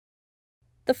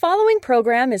The following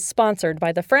program is sponsored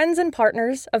by the friends and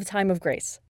partners of Time of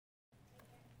Grace.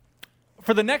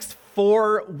 For the next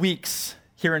 4 weeks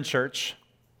here in church,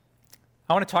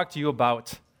 I want to talk to you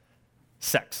about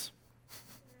sex.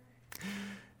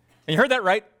 And you heard that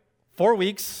right. 4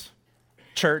 weeks,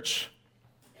 church,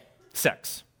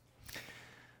 sex.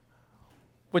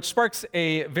 Which sparks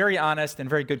a very honest and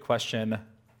very good question.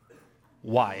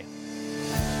 Why?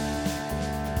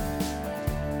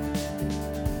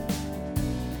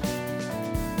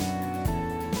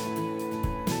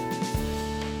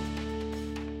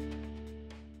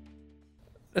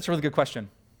 That's a really good question.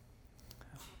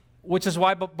 Which is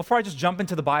why, but before I just jump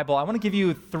into the Bible, I want to give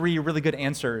you 3 really good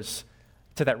answers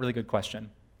to that really good question.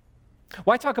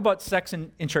 Why talk about sex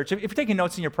in church? If you're taking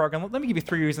notes in your program, let me give you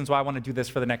 3 reasons why I want to do this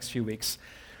for the next few weeks.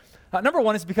 Number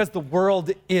 1 is because the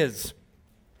world is.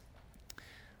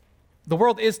 The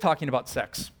world is talking about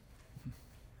sex.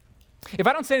 If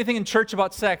I don't say anything in church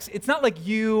about sex, it's not like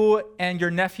you and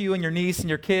your nephew and your niece and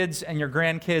your kids and your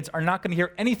grandkids are not going to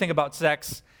hear anything about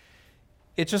sex.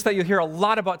 It's just that you'll hear a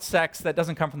lot about sex that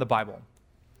doesn't come from the Bible.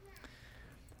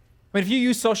 I mean, if you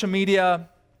use social media,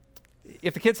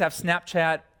 if the kids have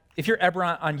Snapchat, if you're ever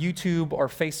on YouTube or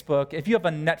Facebook, if you have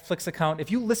a Netflix account,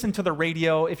 if you listen to the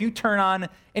radio, if you turn on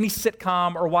any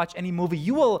sitcom or watch any movie,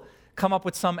 you will come up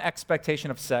with some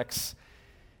expectation of sex.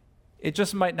 It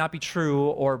just might not be true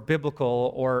or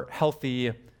biblical or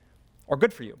healthy or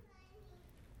good for you.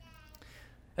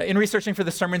 In researching for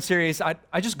the sermon series, I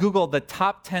just Googled the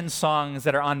top 10 songs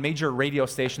that are on major radio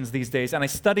stations these days, and I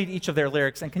studied each of their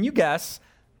lyrics. And can you guess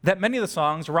that many of the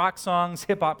songs, rock songs,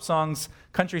 hip-hop songs,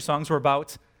 country songs, were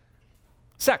about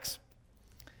sex?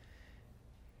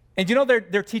 And you know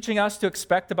they're teaching us to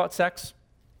expect about sex?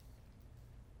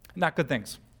 Not good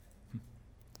things.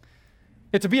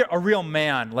 To be a real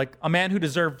man, like a man who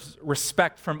deserves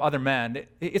respect from other men,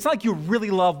 it's not like you really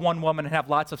love one woman and have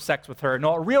lots of sex with her.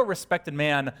 No, a real respected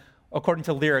man, according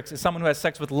to lyrics, is someone who has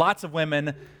sex with lots of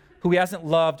women who he hasn't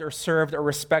loved or served or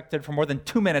respected for more than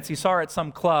 2 minutes. He saw her at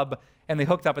some club and they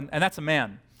hooked up, and that's a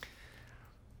man.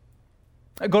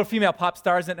 I go to female pop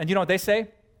stars, and you know what they say?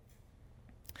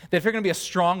 That if you're going to be a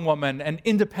strong woman, an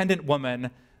independent woman,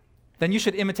 then you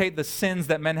should imitate the sins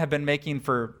that men have been making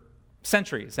for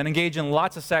centuries and engage in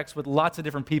lots of sex with lots of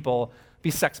different people, be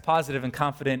sex positive and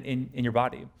confident in your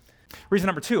body. Reason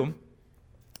number 2,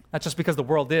 not just because the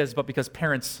world is, but because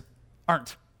parents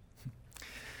aren't.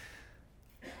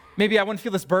 Maybe I wouldn't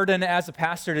feel this burden as a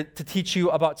pastor to teach you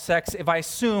about sex if I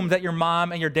assumed that your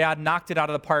mom and your dad knocked it out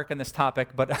of the park on this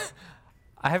topic, but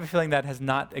I have a feeling that has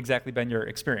not exactly been your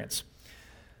experience.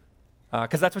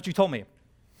 Because that's what you told me.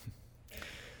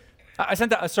 I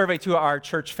sent out a survey to our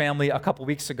church family a couple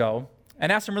weeks ago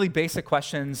and asked some really basic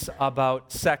questions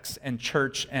about sex and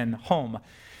church and home.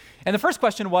 And the first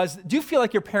question was, do you feel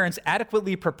like your parents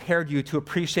adequately prepared you to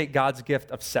appreciate God's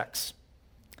gift of sex?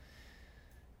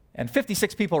 And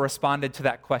 56 people responded to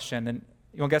that question, and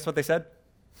you want to guess what they said?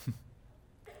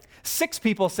 6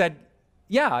 people said,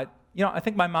 yeah, I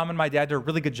think my mom and my dad did a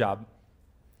really good job.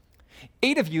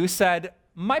 8 of you said,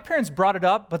 my parents brought it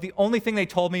up, but the only thing they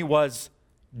told me was,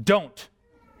 don't,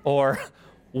 or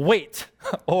wait,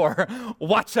 or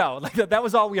watch out. Like that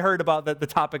was all we heard about the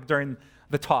topic during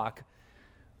the talk.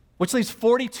 Which leaves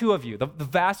 42 of you, the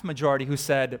vast majority, who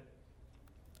said,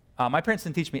 my parents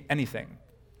didn't teach me anything.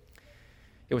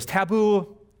 It was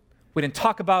taboo. We didn't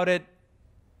talk about it.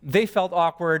 They felt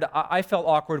awkward. I felt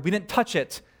awkward. We didn't touch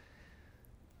it.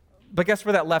 But guess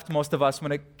where that left most of us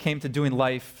when it came to doing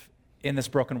life in this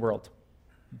broken world?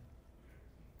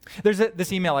 There's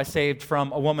this email I saved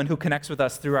from a woman who connects with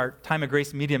us through our Time of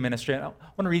Grace media ministry. And I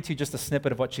want to read to you just a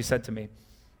snippet of what she said to me.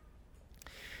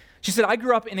 She said, I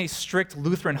grew up in a strict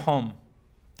Lutheran home.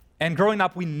 And growing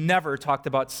up, we never talked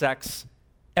about sex,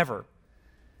 ever.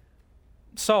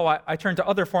 So I turned to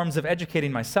other forms of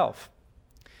educating myself.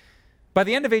 By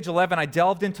the end of age 11, I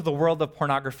delved into the world of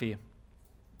pornography.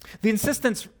 The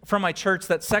insistence from my church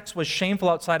that sex was shameful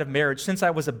outside of marriage since I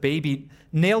was a baby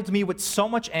nailed me with so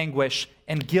much anguish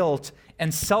and guilt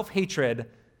and self-hatred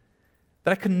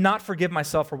that I could not forgive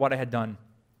myself for what I had done.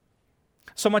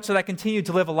 So much that I continued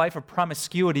to live a life of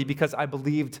promiscuity because I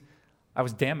believed I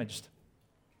was damaged.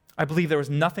 I believed there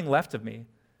was nothing left of me,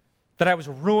 that I was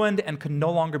ruined and could no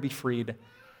longer be freed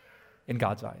in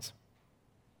God's eyes.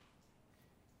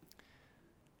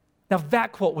 Now,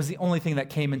 that quote was the only thing that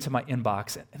came into my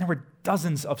inbox, and there were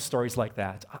dozens of stories like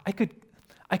that. I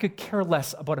could care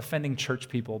less about offending church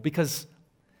people because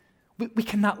we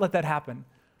cannot let that happen.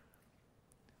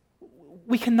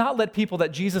 We cannot let people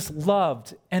that Jesus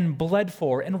loved and bled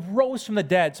for and rose from the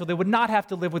dead so they would not have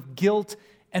to live with guilt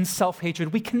and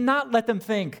self-hatred. We cannot let them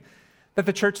think that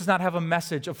the church does not have a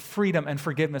message of freedom and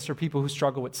forgiveness for people who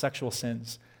struggle with sexual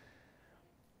sins.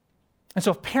 And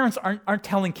so if parents aren't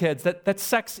telling kids that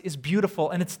sex is beautiful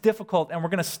and it's difficult and we're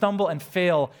going to stumble and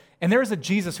fail, and there is a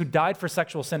Jesus who died for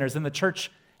sexual sinners, then the church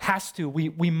has to,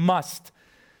 we must,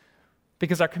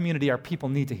 because our community, our people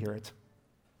need to hear it.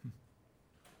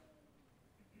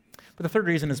 But the third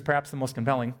reason is perhaps the most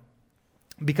compelling,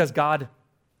 because God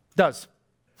does.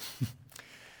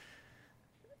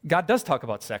 God does talk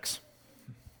about sex.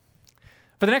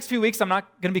 For the next few weeks, I'm not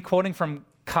going to be quoting from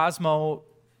Cosmo,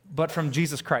 but from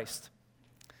Jesus Christ.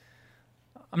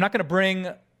 I'm not going to bring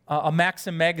a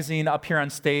Maxim magazine up here on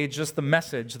stage, just the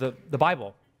message, the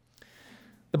Bible.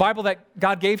 The Bible that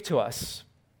God gave to us.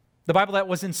 The Bible that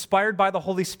was inspired by the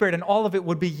Holy Spirit, and all of it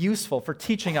would be useful for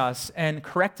teaching us and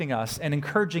correcting us and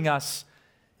encouraging us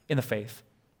in the faith.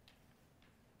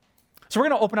 So we're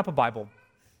going to open up a Bible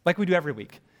like we do every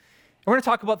week. And we're going to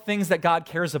talk about things that God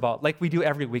cares about like we do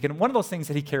every week. And one of those things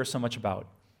that he cares so much about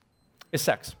is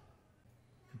sex.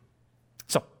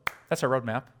 So that's our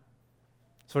roadmap.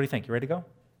 So what do you think? You ready to go?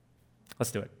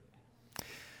 Let's do it.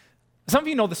 Some of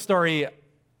you know the story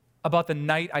about the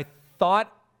night I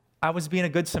thought I was being a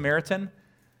good Samaritan,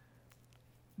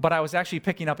 but I was actually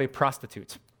picking up a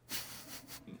prostitute.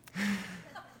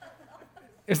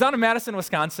 It was down in Madison,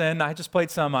 Wisconsin. I just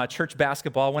played some church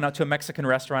basketball, went out to a Mexican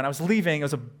restaurant. I was leaving. It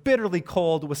was a bitterly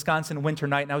cold Wisconsin winter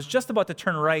night, and I was just about to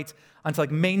turn right onto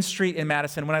Main Street in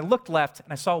Madison when I looked left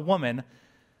and I saw a woman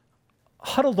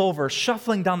huddled over,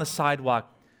 shuffling down the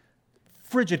sidewalk,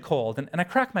 frigid cold. And I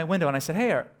cracked my window and I said,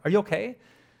 "Hey, are you okay?"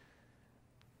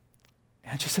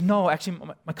 And she said, "No, actually,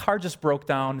 my car just broke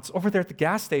down. It's over there at the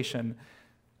gas station."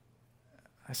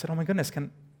 I said, "Oh my goodness,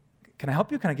 can I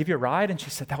help you? Can I give you a ride?" And she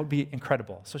said, "That would be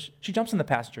incredible." So she jumps in the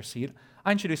passenger seat.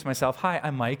 I introduce myself. "Hi,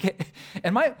 I'm Mike."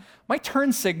 And my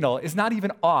turn signal is not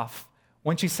even off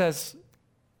when she says,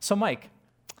 "So Mike,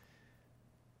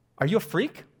 are you a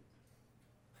freak?"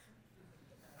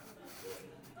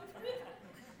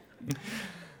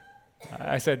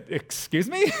 I said, "Excuse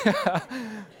me?"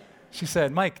 She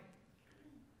said, "Mike,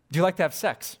 do you like to have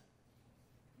sex?"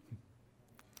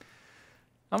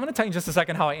 I'm going to tell you in just a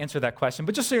second how I answered that question,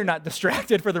 but just so you're not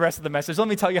distracted for the rest of the message, let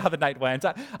me tell you how the night went.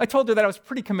 I told her that I was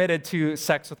pretty committed to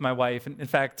sex with my wife, and in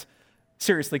fact,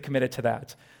 seriously committed to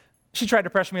that. She tried to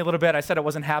pressure me a little bit. I said it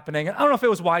wasn't happening. I don't know if it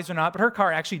was wise or not, but her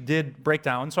car actually did break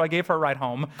down, so I gave her a ride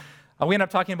home. We ended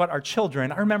up talking about our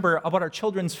children. I remember about our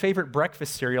children's favorite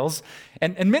breakfast cereals,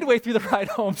 and midway through the ride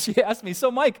home, she asked me,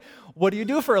 "So Mike, what do you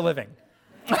do for a living?"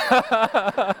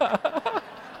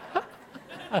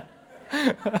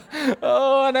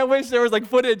 Oh, and I wish there was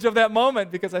footage of that moment,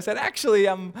 because I said, "Actually,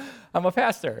 I'm a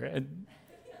pastor." And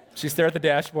she stared at the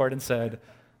dashboard and said,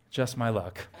 "Just my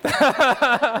luck."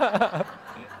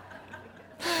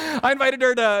 I invited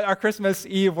her to our Christmas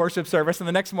Eve worship service, and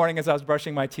the next morning as I was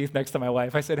brushing my teeth next to my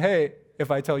wife, I said, "Hey,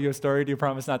 if I tell you a story, do you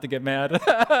promise not to get mad?"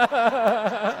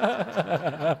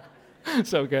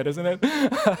 So good, isn't it?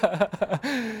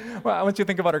 Well, I want you to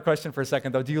think about her question for a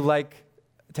second, though. Do you like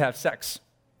to have sex?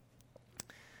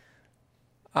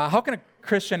 How can a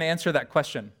Christian answer that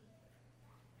question?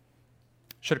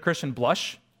 Should a Christian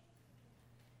blush?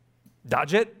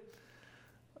 Dodge it?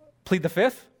 Plead the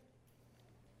fifth?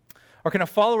 Or can a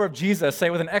follower of Jesus say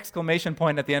with an exclamation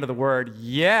point at the end of the word,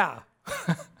 "Yeah"?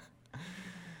 It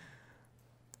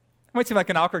might seem like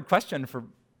an awkward question for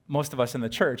most of us in the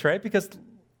church, right? Because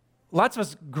lots of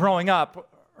us growing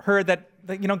up heard that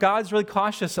God's really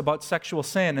cautious about sexual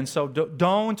sin, and so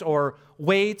don't, or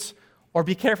wait, or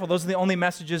be careful. Those are the only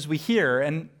messages we hear,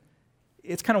 and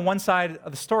it's kind of one side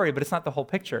of the story, but it's not the whole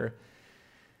picture,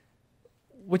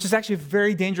 which is actually a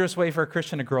very dangerous way for a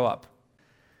Christian to grow up.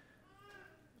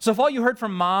 So if all you heard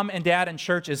from mom and dad in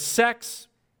church is sex,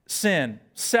 sin,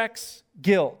 sex,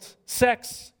 guilt,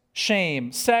 sex,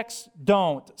 shame, sex,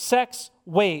 don't, sex,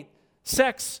 wait,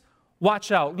 sex,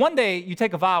 watch out. One day you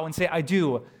take a vow and say, "I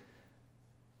do."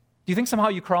 Do you think somehow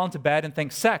you crawl into bed and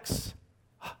think, "Sex,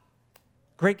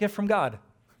 great gift from God"?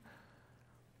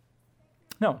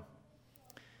 No.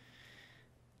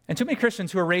 And too many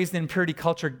Christians who are raised in purity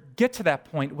culture get to that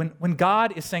point when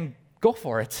God is saying, "Go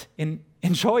for it,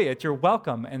 enjoy it, you're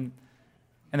welcome," and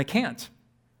they can't.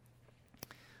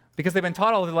 Because they've been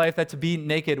taught all their life that to be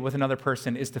naked with another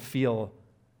person is to feel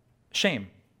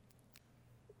shame.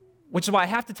 Which is why I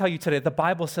have to tell you today, the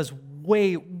Bible says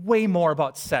way, way more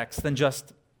about sex than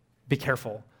just be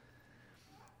careful.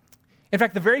 In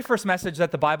fact, the very first message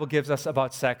that the Bible gives us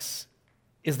about sex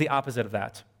is the opposite of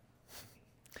that.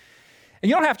 And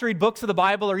you don't have to read books of the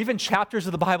Bible or even chapters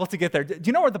of the Bible to get there. Do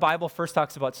you know where the Bible first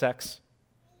talks about sex?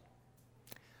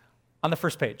 On the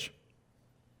first page.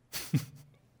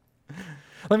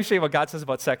 Let me show you what God says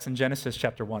about sex in Genesis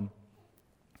chapter 1.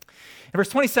 In verse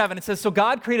 27, it says, "So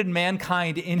God created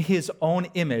mankind in his own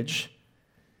image.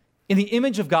 In the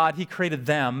image of God, he created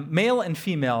them, male and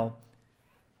female,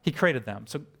 he created them."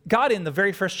 So God, in the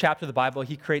very first chapter of the Bible,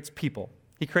 he creates people.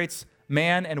 He creates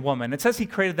man and woman. It says he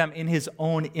created them in his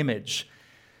own image,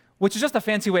 which is just a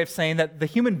fancy way of saying that the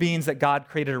human beings that God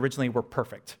created originally were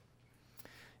perfect.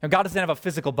 Now, God doesn't have a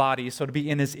physical body, so to be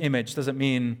in his image doesn't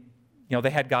mean, they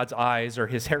had God's eyes or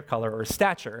his hair color or his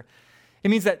stature.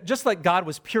 It means that just like God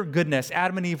was pure goodness,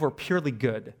 Adam and Eve were purely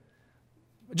good.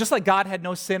 Just like God had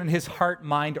no sin in his heart,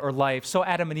 mind, or life, so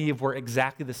Adam and Eve were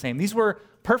exactly the same. These were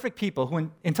perfect people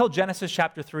who, until Genesis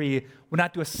chapter 3, would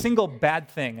not do a single bad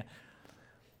thing.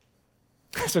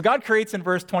 So God creates in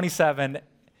verse 27,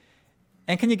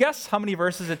 and can you guess how many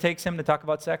verses it takes him to talk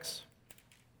about sex?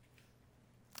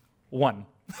 1.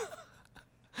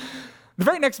 The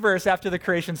very next verse after the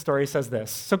creation story says this: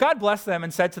 "So God blessed them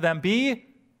and said to them, 'Be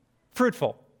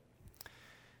fruitful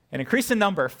and increase in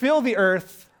number, fill the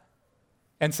earth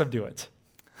and subdue it.'"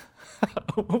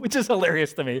 Which is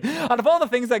hilarious to me. Out of all the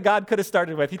things that God could have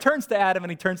started with, he turns to Adam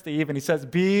and he turns to Eve and he says,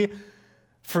 "Be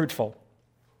fruitful.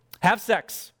 Have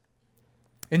sex.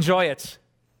 Enjoy it.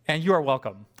 And you are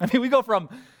welcome." I mean, we go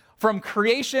from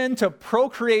creation to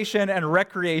procreation and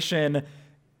recreation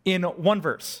in one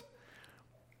verse.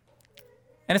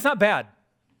 And it's not bad.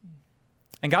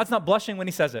 And God's not blushing when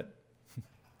he says it.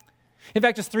 In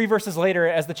fact, just 3 verses later,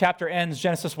 as the chapter ends,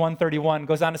 Genesis 1:31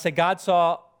 goes on to say, "God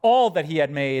saw all that he had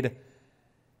made,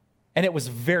 and it was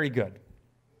very good."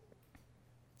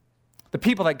 The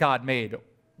people that God made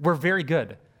were very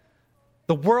good.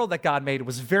 The world that God made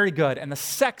was very good, and the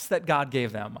sex that God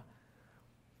gave them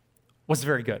was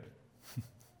very good.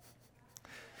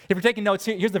 If you're taking notes,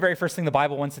 here's the very first thing the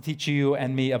Bible wants to teach you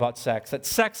and me about sex: that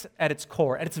sex at its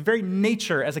core, at its very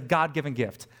nature as a God-given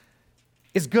gift,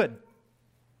 is good.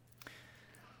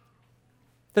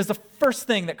 That's the first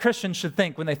thing that Christians should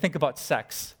think when they think about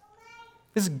sex.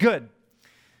 This is good,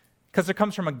 because it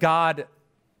comes from a God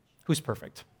who's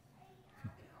perfect.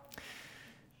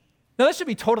 Now, that should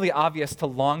be totally obvious to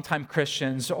longtime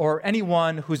Christians or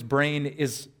anyone whose brain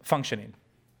is functioning.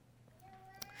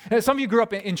 Some of you grew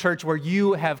up in church where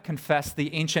you have confessed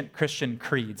the ancient Christian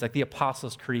creeds, like the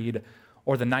Apostles' Creed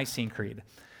or the Nicene Creed.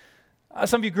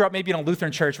 Some of you grew up maybe in a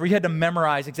Lutheran church where you had to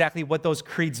memorize exactly what those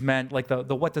creeds meant, like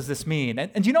the what does this mean?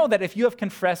 And you know that if you have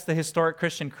confessed the historic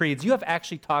Christian creeds, you have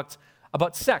actually talked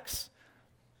about sex,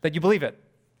 that you believe it.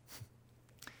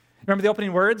 Remember the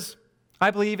opening words? "I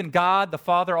believe in God, the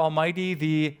Father Almighty,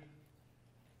 the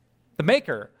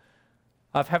maker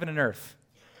of heaven and earth,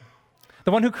 the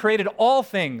one who created all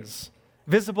things,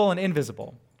 visible and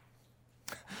invisible."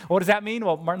 What does that mean?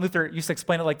 Well, Martin Luther used to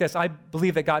explain it like this: "I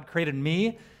believe that God created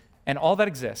me and all that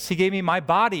exists. He gave me my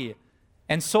body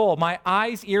and soul, my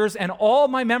eyes, ears, and all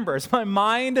my members, my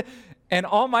mind, and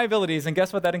all my abilities." And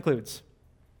guess what that includes?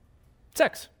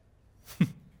 Sex.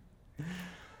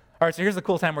 All right, so here's the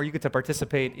cool time where you get to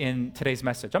participate in today's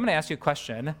message. I'm going to ask you a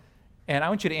question, and I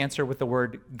want you to answer with the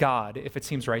word God if it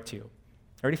seems right to you.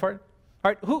 Ready for it? All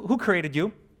right, who created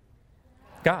you?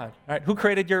 God. All right, who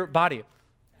created your body?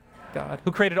 God.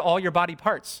 Who created all your body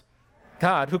parts?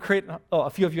 God. Who created, a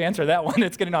few of you answered that one.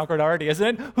 It's getting awkward already,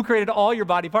 isn't it? Who created all your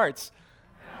body parts?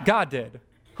 God did.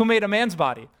 Who made a man's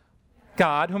body?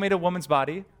 God. Who made a woman's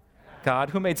body?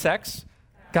 God. Who made sex?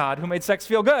 God. Who made sex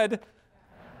feel good?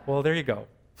 Well, there you go.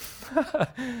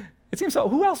 It seems so.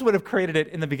 Who else would have created it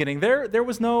in the beginning? There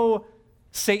was no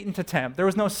Satan to tempt. There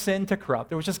was no sin to corrupt.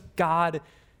 There was just God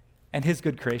and his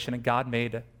good creation, and God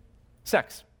made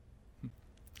sex.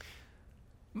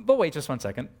 But wait just one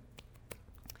second.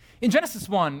 In Genesis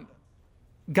 1,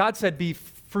 God said, "Be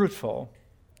fruitful,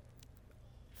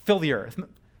 fill the earth,"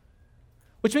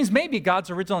 which means maybe God's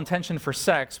original intention for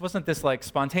sex wasn't this like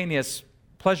spontaneous,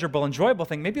 pleasurable, enjoyable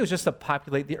thing. Maybe it was just to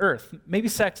populate the earth. Maybe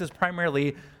sex is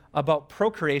primarily about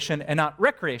procreation and not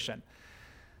recreation,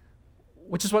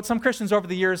 which is what some Christians over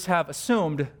the years have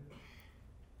assumed,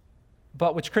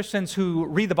 but which Christians who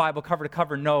read the Bible cover to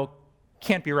cover know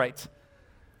can't be right.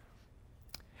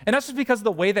 And that's just because of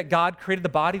the way that God created the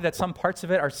body, that some parts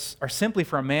of it are simply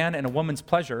for a man and a woman's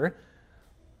pleasure,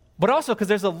 but also because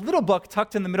there's a little book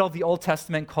tucked in the middle of the Old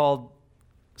Testament called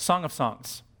Song of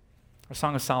Songs, or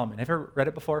Song of Solomon. Have you ever read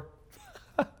it before?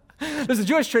 There's a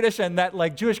Jewish tradition that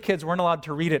like Jewish kids weren't allowed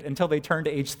to read it until they turned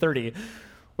to age 30,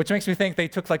 which makes me think they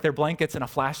took like their blankets and a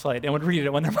flashlight and would read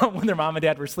it when their mom and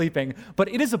dad were sleeping. But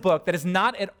it is a book that is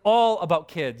not at all about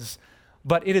kids,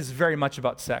 but it is very much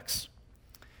about sex.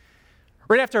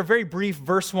 Right after a very brief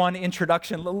verse 1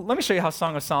 introduction, let me show you how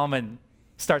Song of Solomon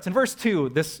starts. In verse 2,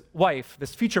 this wife,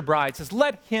 this future bride, says,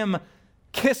 "Let him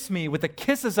kiss me with the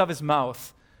kisses of his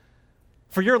mouth.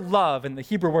 For your love," and the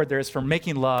Hebrew word there is for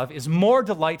making love, "is more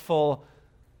delightful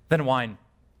than wine."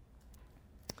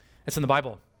 It's in the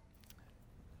Bible.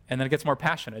 And then it gets more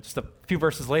passionate. Just a few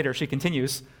verses later, she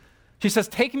continues. She says,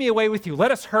 "Take me away with you. Let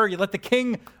us hurry. Let the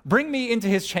king bring me into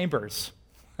his chambers."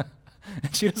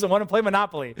 She doesn't want to play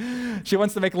Monopoly. She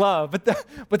wants to make love.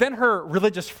 But then her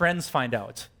religious friends find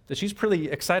out that she's pretty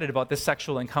excited about this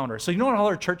sexual encounter. So you know what all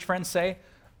her church friends say?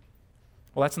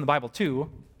 Well, that's in the Bible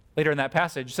too. Later in that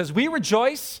passage, it says, "We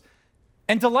rejoice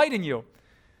and delight in you.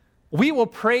 We will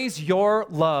praise your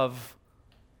love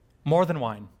more than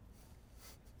wine."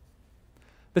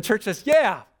 The church says,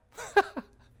 "Yeah,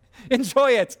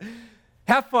 enjoy it.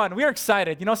 Have fun. We're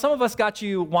excited. You know, some of us got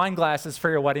you wine glasses for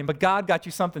your wedding, but God got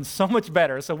you something so much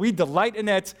better. So we delight in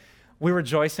it. We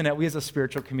rejoice in it. We as a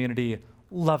spiritual community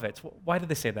love it." Why did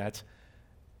they say that?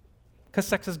 Because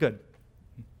sex is good.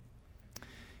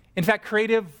 In fact,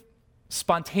 creative,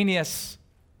 spontaneous,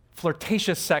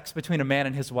 flirtatious sex between a man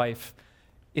and his wife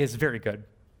is very good.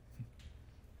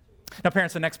 Now,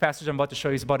 parents, the next passage I'm about to show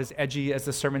you is about as edgy as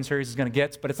this sermon series is going to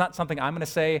get, but it's not something I'm going to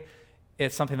say.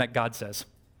 It's something that God says.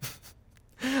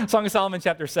 Song of Solomon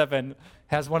chapter 7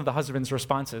 has one of the husband's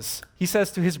responses. He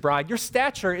says to his bride, "Your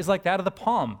stature is like that of the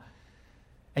palm,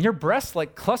 and your breasts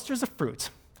like clusters of fruit.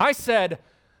 I said,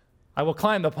 I will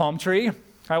climb the palm tree.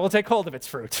 I will take hold of its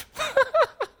fruit."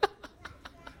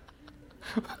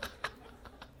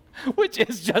 Which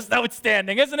is just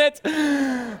outstanding, isn't it?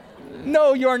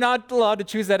 No, you are not allowed to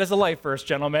choose that as a life verse,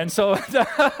 gentlemen. So that's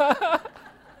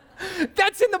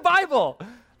in the Bible.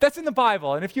 That's in the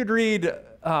Bible. And if you'd read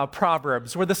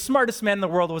Proverbs, where the smartest man in the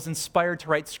world was inspired to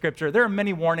write scripture, there are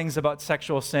many warnings about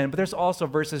sexual sin, but there's also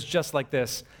verses just like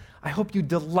this. "I hope you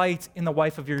delight in the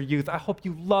wife of your youth. I hope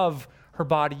you love her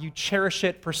body. You cherish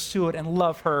it, pursue it, and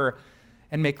love her,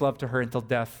 and make love to her until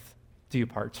death do you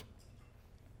part."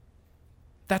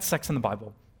 That's sex in the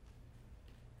Bible.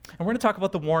 And we're going to talk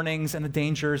about the warnings and the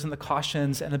dangers and the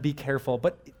cautions and the be careful.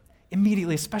 But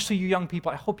immediately, especially you young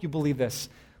people, I hope you believe this.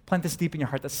 Plant this deep in your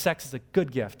heart that sex is a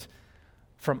good gift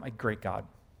from a great God.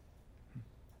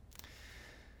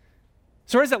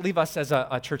 So where does that leave us as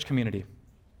a church community?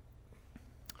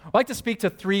 I'd like to speak to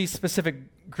three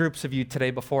specific groups of you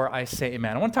today before I say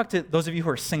amen. I want to talk to those of you who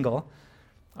are single.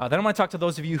 Then I want to talk to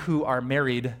those of you who are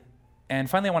married. And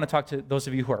finally, I want to talk to those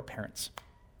of you who are parents.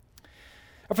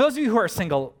 For those of you who are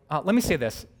single, let me say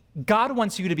this. God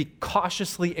wants you to be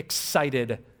cautiously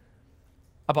excited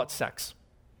about sex.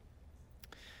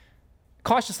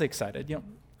 Cautiously excited.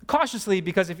 Cautiously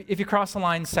because if you cross the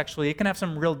line sexually, it can have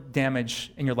some real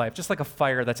damage in your life, just like a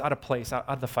fire that's out of place, out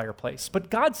of the fireplace. But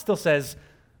God still says,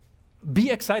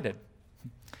 be excited.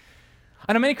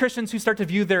 I know many Christians who start to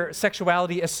view their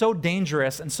sexuality as so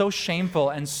dangerous and so shameful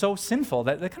and so sinful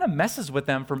that it kind of messes with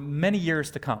them for many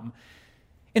years to come.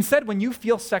 Instead, when you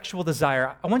feel sexual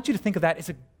desire, I want you to think of that as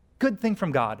a good thing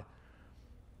from God.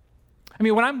 I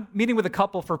mean, when I'm meeting with a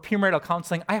couple for premarital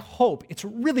counseling, I hope it's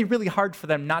really, really hard for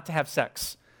them not to have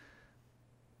sex.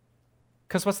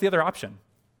 Because what's the other option?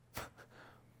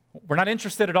 We're not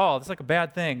interested at all. It's like a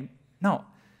bad thing. No.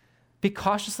 Be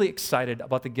cautiously excited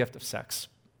about the gift of sex.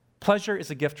 Pleasure is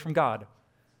a gift from God.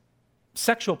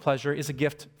 Sexual pleasure is a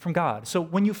gift from God. So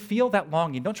when you feel that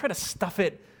longing, don't try to stuff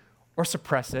it or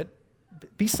suppress it.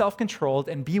 Be self-controlled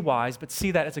and be wise, but see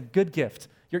that as a good gift.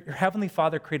 Your Heavenly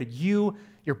Father created you,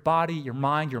 your body, your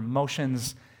mind, your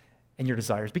emotions, and your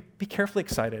desires. Be carefully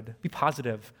excited. Be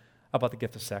positive about the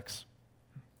gift of sex.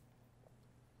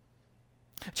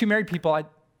 To married people,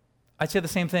 I'd say the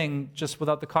same thing, just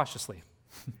without the cautiously.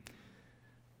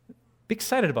 Be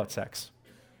excited about sex.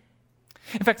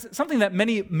 In fact, something that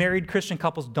many married Christian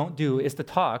couples don't do is to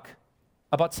talk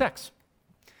about sex.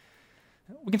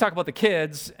 We can talk about the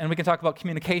kids, and we can talk about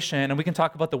communication, and we can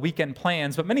talk about the weekend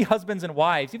plans, but many husbands and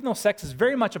wives, even though sex is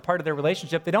very much a part of their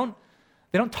relationship, they don't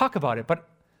talk about it. But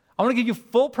I want to give you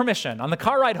full permission on the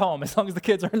car ride home, as long as the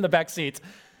kids are in the back seat.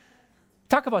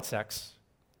 Talk about sex.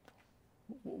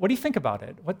 What do you think about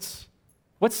it? What's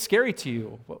scary to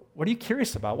you? What are you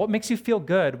curious about? What makes you feel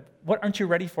good? What aren't you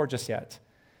ready for just yet?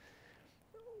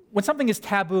 When something is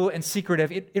taboo and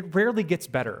secretive, it rarely gets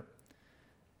better.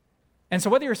 And so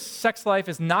whether your sex life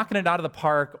is knocking it out of the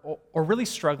park or really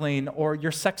struggling or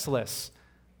you're sexless,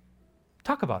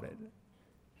 talk about it.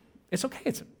 It's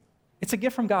okay. It's a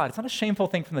gift from God. It's not a shameful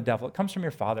thing from the devil. It comes from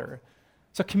your Father.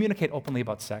 So communicate openly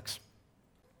about sex.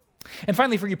 And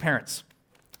finally, for you parents.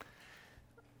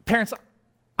 Parents,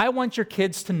 I want your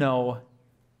kids to know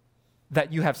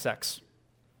that you have sex.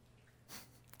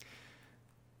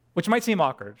 Which might seem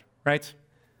awkward, right?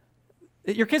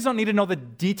 Your kids don't need to know the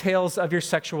details of your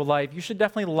sexual life. You should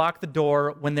definitely lock the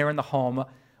door when they're in the home.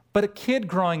 But a kid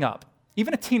growing up,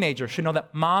 even a teenager, should know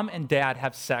that mom and dad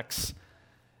have sex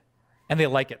and they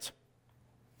like it.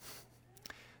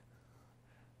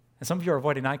 And some of you are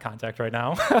avoiding eye contact right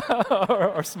now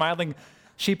or smiling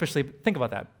sheepishly. Think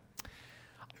about that.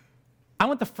 I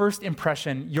want the first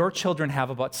impression your children have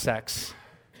about sex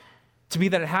to be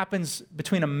that it happens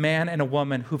between a man and a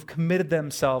woman who've committed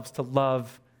themselves to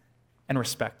love and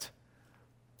respect.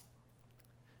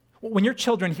 When your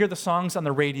children hear the songs on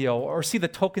the radio or see the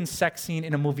token sex scene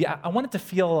in a movie, I want it to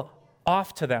feel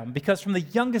off to them, because from the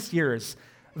youngest years,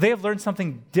 they have learned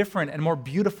something different and more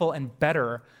beautiful and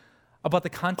better about the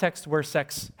context where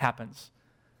sex happens.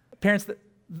 Parents,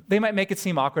 they might make it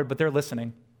seem awkward, but they're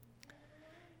listening.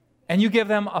 And you give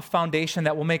them a foundation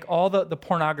that will make all the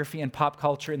pornography and pop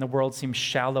culture in the world seem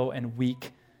shallow and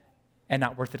weak and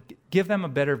not worth it. Give them a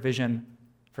better vision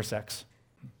for sex.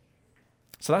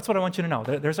 So that's what I want you to know.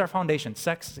 There's our foundation.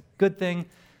 Sex is a good thing.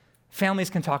 Families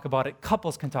can talk about it.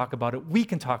 Couples can talk about it. We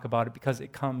can talk about it because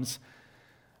it comes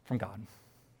from God.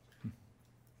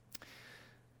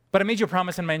 But I made you a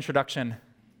promise in my introduction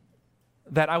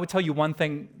that I would tell you one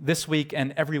thing this week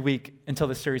and every week until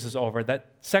this series is over,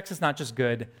 that sex is not just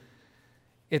good,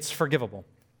 it's forgivable.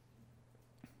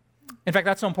 In fact,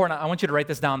 that's so important, I want you to write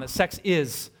this down, that sex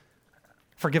is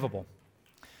forgivable.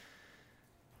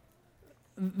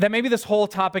 That maybe this whole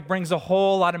topic brings a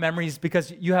whole lot of memories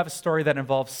because you have a story that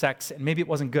involves sex and maybe it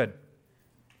wasn't good.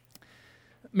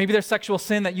 Maybe there's sexual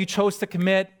sin that you chose to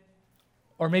commit,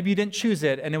 or maybe you didn't choose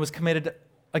it and it was committed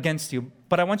against you.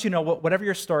 But I want you to know, whatever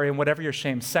your story and whatever your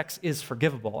shame, sex is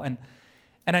forgivable. And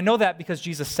I know that because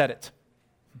Jesus said it.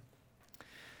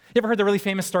 You ever heard the really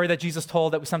famous story that Jesus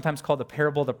told that we sometimes call the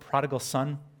parable of the prodigal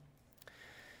son?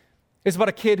 It's about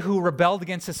a kid who rebelled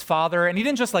against his father, and he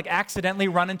didn't just accidentally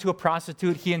run into a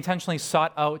prostitute. He intentionally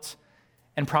sought out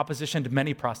and propositioned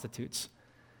many prostitutes.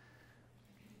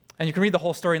 And you can read the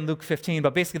whole story in Luke 15,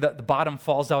 but basically the bottom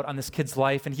falls out on this kid's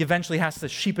life, and he eventually has to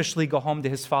sheepishly go home to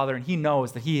his father, and he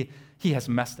knows that he has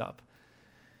messed up.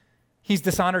 He's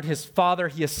dishonored his father,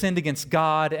 he has sinned against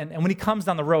God, and when he comes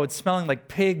down the road smelling like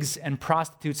pigs and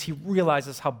prostitutes, he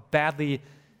realizes how badly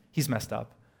he's messed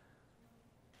up.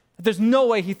 There's no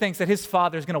way he thinks that his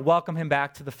father is going to welcome him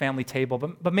back to the family table,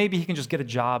 but maybe he can just get a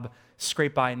job,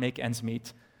 scrape by, and make ends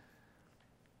meet.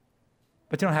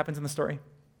 But do you know what happens in the story?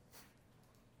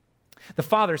 The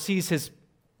father sees his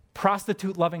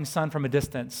prostitute-loving son from a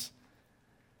distance,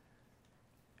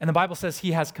 and the Bible says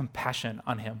he has compassion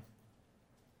on him.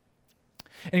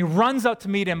 And he runs out to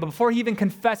meet him, but before he even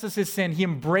confesses his sin, he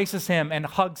embraces him and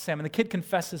hugs him. And the kid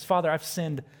confesses, "Father, I've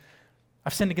sinned.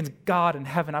 I've sinned against God and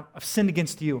heaven. I've sinned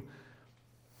against you."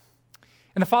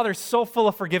 And the father is so full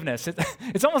of forgiveness.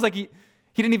 It's almost like he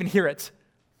didn't even hear it.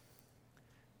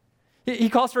 He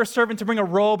calls for a servant to bring a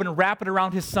robe and wrap it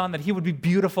around his son that he would be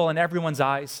beautiful in everyone's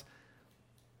eyes.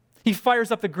 He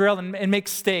fires up the grill and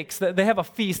makes steaks. They have a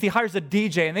feast. He hires a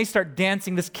DJ and they start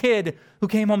dancing. This kid who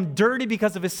came home dirty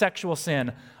because of his sexual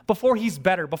sin, before he's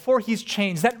better, before he's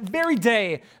changed, that very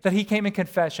day that he came in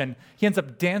confession, he ends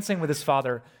up dancing with his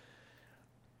father.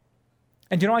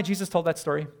 And do you know why Jesus told that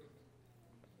story?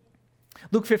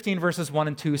 Luke 15 verses 1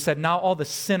 and 2 said, "Now all the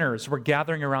sinners were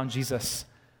gathering around Jesus.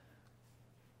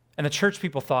 And the church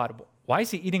people thought, why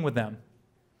is he eating with them?"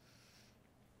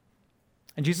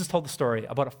 And Jesus told the story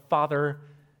about a father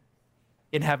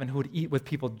in heaven who would eat with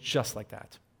people just like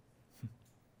that.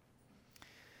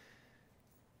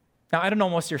 Now, I don't know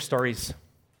most of your stories,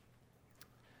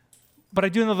 but I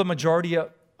do know the majority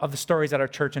of the stories at our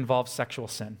church involve sexual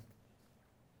sin.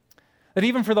 That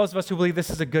even for those of us who believe this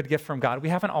is a good gift from God, we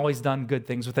haven't always done good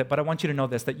things with it, but I want you to know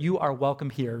this, that you are welcome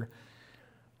here,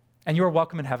 and you are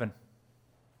welcome in heaven.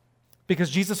 Because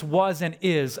Jesus was and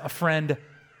is a friend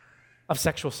of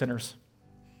sexual sinners.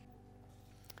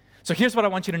 So here's what I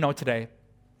want you to know today.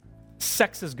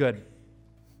 Sex is good,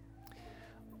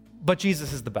 but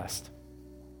Jesus is the best.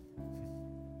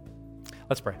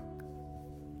 Let's pray.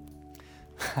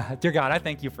 Dear God, I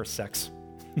thank you for sex.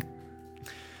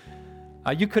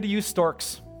 You could have used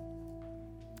storks.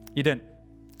 You didn't.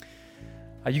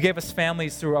 You gave us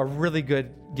families through a really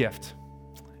good gift.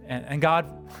 And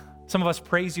God, some of us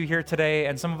praise you here today,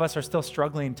 and some of us are still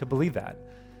struggling to believe that.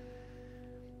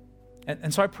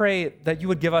 And so I pray that you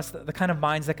would give us the kind of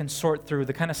minds that can sort through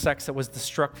the kind of sex that was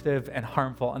destructive and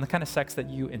harmful and the kind of sex that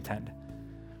you intend.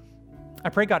 I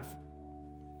pray, God,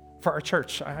 for our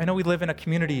church. I know we live in a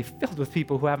community filled with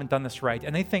people who haven't done this right,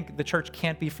 and they think the church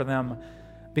can't be for them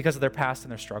because of their past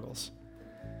and their struggles.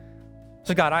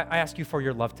 So God, I ask you for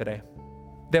your love today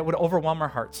that would overwhelm our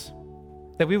hearts,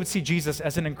 that we would see Jesus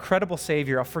as an incredible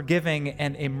Savior, a forgiving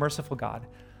and a merciful God.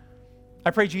 I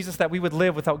pray, Jesus, that we would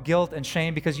live without guilt and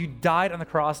shame because you died on the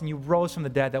cross and you rose from the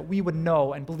dead, that we would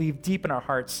know and believe deep in our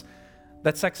hearts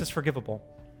that sex is forgivable.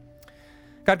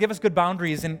 God, give us good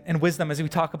boundaries and wisdom as we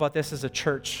talk about this as a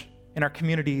church, in our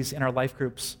communities, in our life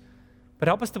groups. But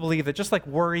help us to believe that just like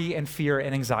worry and fear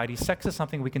and anxiety, sex is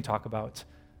something we can talk about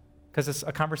because it's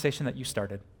a conversation that you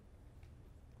started.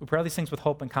 We pray all these things with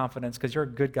hope and confidence because you're a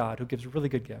good God who gives really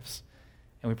good gifts.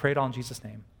 And we pray it all in Jesus'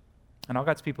 name. And all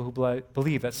God's people who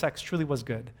believe that sex truly was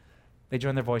good, they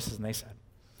joined their voices and they said,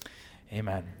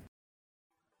 amen.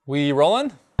 We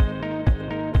rolling?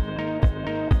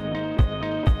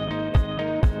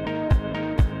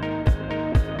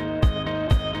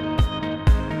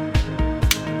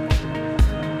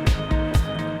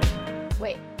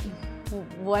 Wait,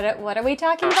 what are we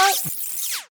talking about?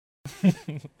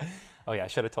 Oh yeah, I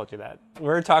should have told you that.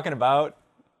 We're talking about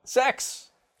sex.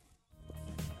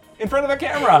 In front of a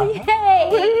camera.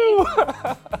 Yay!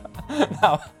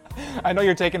 Now, I know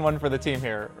you're taking one for the team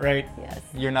here, right? Yes.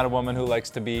 You're not a woman who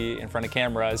likes to be in front of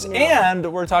cameras. No.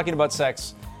 And we're talking about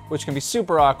sex, which can be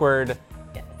super awkward.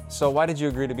 Yes. So why did you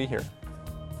agree to be here?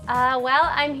 Well,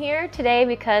 I'm here today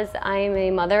because I'm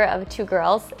a mother of 2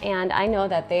 girls, and I know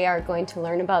that they are going to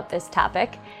learn about this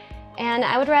topic. And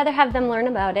I would rather have them learn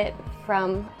about it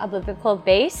from a biblical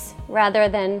base rather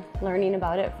than learning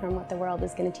about it from what the world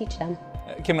is going to teach them.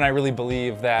 Kim and I really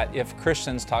believe that if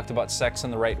Christians talked about sex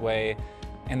in the right way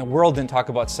and the world didn't talk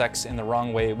about sex in the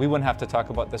wrong way, we wouldn't have to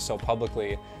talk about this so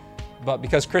publicly. But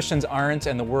because Christians aren't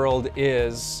and the world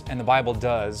is and the Bible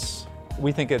does,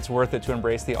 we think it's worth it to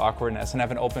embrace the awkwardness and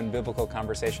have an open biblical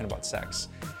conversation about sex.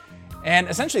 And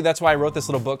essentially that's why I wrote this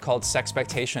little book called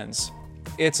Sexpectations.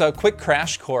 It's a quick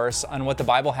crash course on what the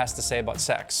Bible has to say about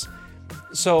sex.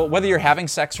 So whether you're having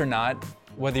sex or not,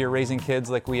 whether you're raising kids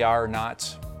like we are or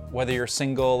not, whether you're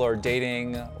single or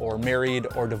dating or married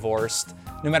or divorced,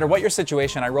 no matter what your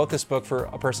situation, I wrote this book for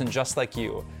a person just like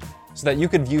you so that you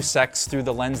could view sex through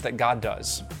the lens that God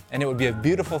does. And it would be a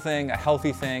beautiful thing, a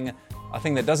healthy thing, a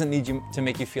thing that doesn't need you to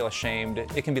make you feel ashamed.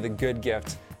 It can be the good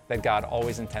gift that God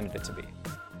always intended it to be.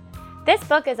 This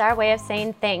book is our way of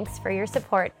saying thanks for your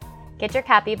support. Get your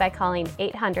copy by calling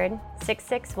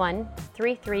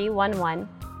 800-661-3311.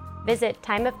 Visit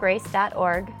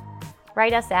timeofgrace.org.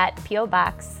 Write us at P.O.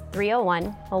 Box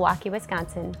 301, Milwaukee,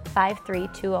 Wisconsin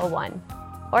 53201.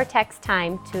 Or text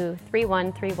TIME to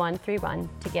 313131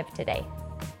 to give today.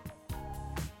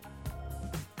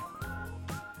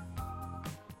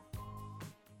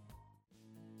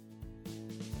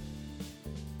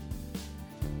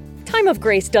 Time of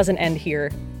Grace doesn't end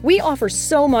here. We offer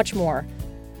so much more.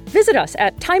 Visit us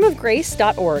at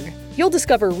timeofgrace.org. You'll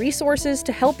discover resources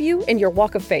to help you in your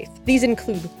walk of faith. These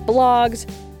include blogs,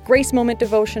 Grace Moment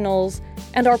devotionals,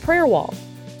 and our prayer wall.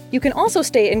 You can also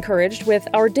stay encouraged with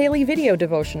our daily video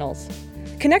devotionals.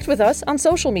 Connect with us on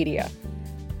social media.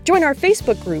 Join our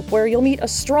Facebook group where you'll meet a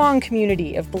strong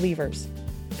community of believers.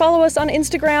 Follow us on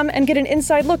Instagram and get an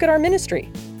inside look at our ministry.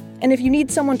 And if you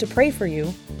need someone to pray for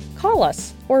you, call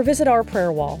us or visit our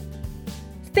prayer wall.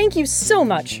 Thank you so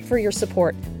much for your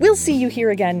support. We'll see you here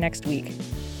again next week.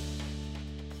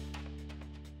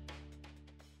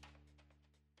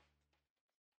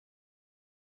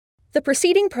 The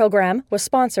preceding program was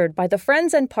sponsored by the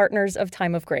Friends and Partners of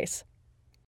Time of Grace.